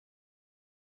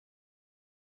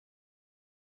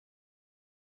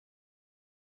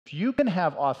You can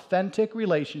have authentic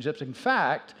relationships. In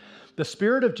fact, the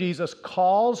Spirit of Jesus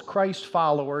calls Christ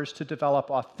followers to develop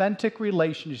authentic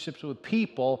relationships with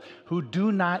people who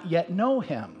do not yet know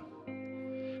Him.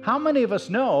 How many of us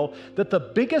know that the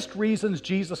biggest reasons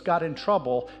Jesus got in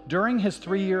trouble during His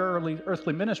 3-year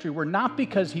earthly ministry were not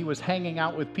because He was hanging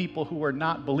out with people who were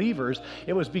not believers.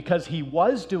 It was because He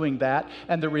was doing that,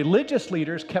 and the religious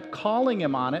leaders kept calling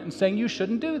Him on it and saying, you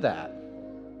shouldn't do that.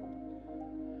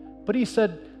 But He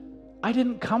said, I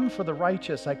didn't come for the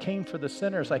righteous. I came for the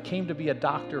sinners. I came to be a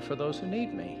doctor for those who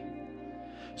need me.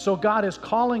 So God is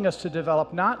calling us to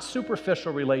develop not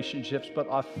superficial relationships, but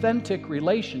authentic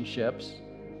relationships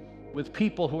with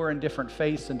people who are in different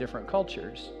faiths and different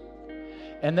cultures.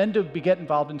 And then to get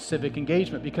involved in civic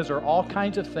engagement, because there are all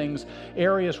kinds of things,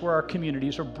 areas where our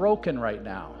communities are broken right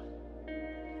now.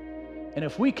 And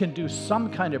if we can do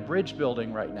some kind of bridge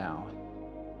building right now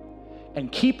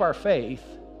and keep our faith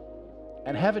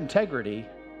and have integrity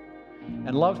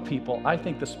and love people, I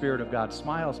think the Spirit of God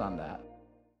smiles on that.